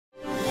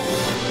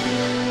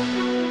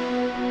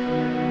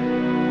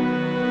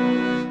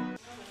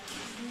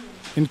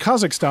In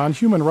Kazakhstan,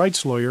 human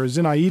rights lawyer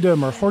Zinaida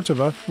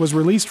Merhortova was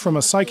released from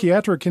a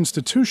psychiatric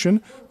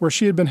institution where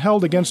she had been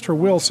held against her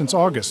will since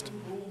August.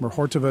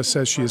 Merhortova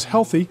says she is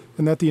healthy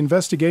and that the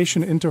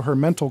investigation into her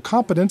mental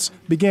competence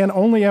began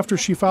only after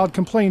she filed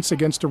complaints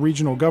against a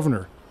regional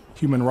governor.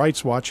 Human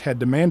Rights Watch had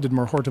demanded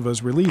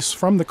Merhortova's release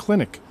from the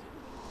clinic.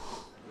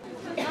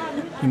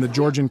 In the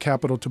Georgian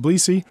capital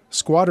Tbilisi,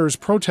 squatters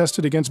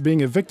protested against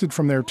being evicted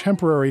from their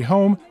temporary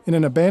home in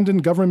an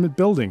abandoned government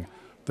building.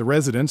 The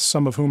residents,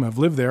 some of whom have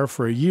lived there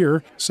for a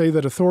year, say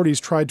that authorities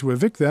tried to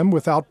evict them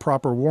without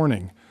proper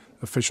warning.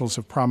 Officials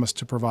have promised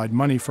to provide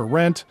money for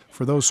rent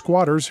for those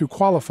squatters who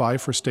qualify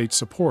for state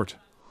support.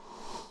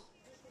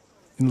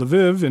 In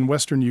Lviv, in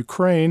western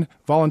Ukraine,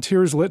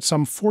 volunteers lit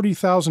some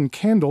 40,000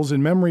 candles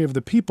in memory of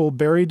the people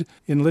buried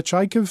in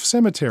Lychakiv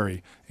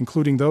Cemetery,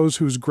 including those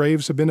whose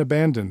graves have been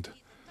abandoned.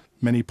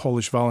 Many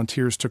Polish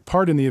volunteers took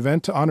part in the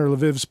event to honor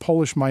Lviv's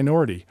Polish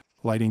minority.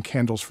 Lighting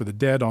candles for the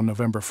dead on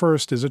November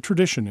 1st is a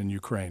tradition in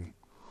Ukraine.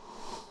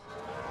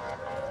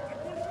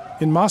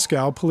 In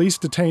Moscow, police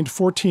detained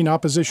 14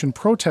 opposition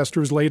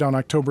protesters late on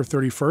October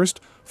 31st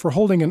for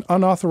holding an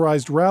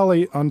unauthorized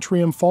rally on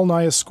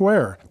Triumfalnaya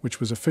Square, which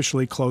was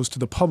officially closed to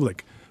the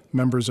public.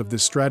 Members of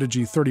this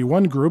Strategy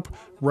 31 group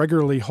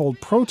regularly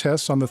hold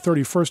protests on the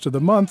 31st of the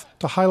month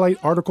to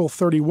highlight Article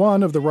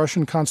 31 of the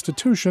Russian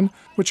Constitution,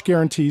 which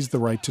guarantees the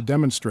right to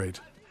demonstrate.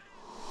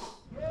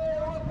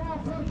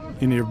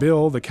 In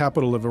Erbil, the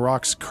capital of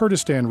Iraq's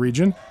Kurdistan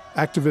region,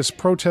 activists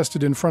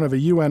protested in front of a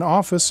UN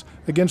office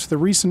against the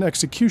recent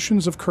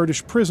executions of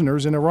Kurdish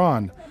prisoners in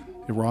Iran.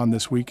 Iran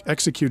this week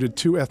executed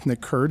 2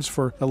 ethnic Kurds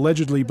for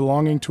allegedly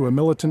belonging to a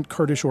militant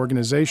Kurdish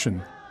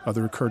organization.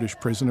 Other Kurdish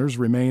prisoners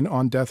remain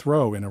on death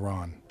row in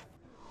Iran.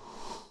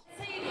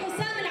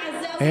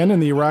 And in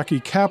the Iraqi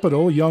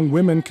capital, young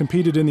women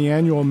competed in the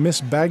annual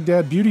Miss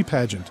Baghdad beauty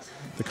pageant.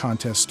 The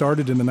contest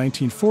started in the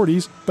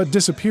 1940s, but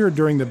disappeared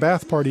during the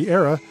Ba'ath Party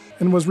era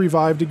and was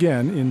revived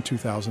again in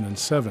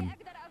 2007.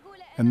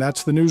 And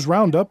that's the news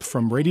roundup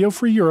from Radio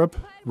Free Europe,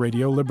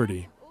 Radio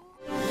Liberty.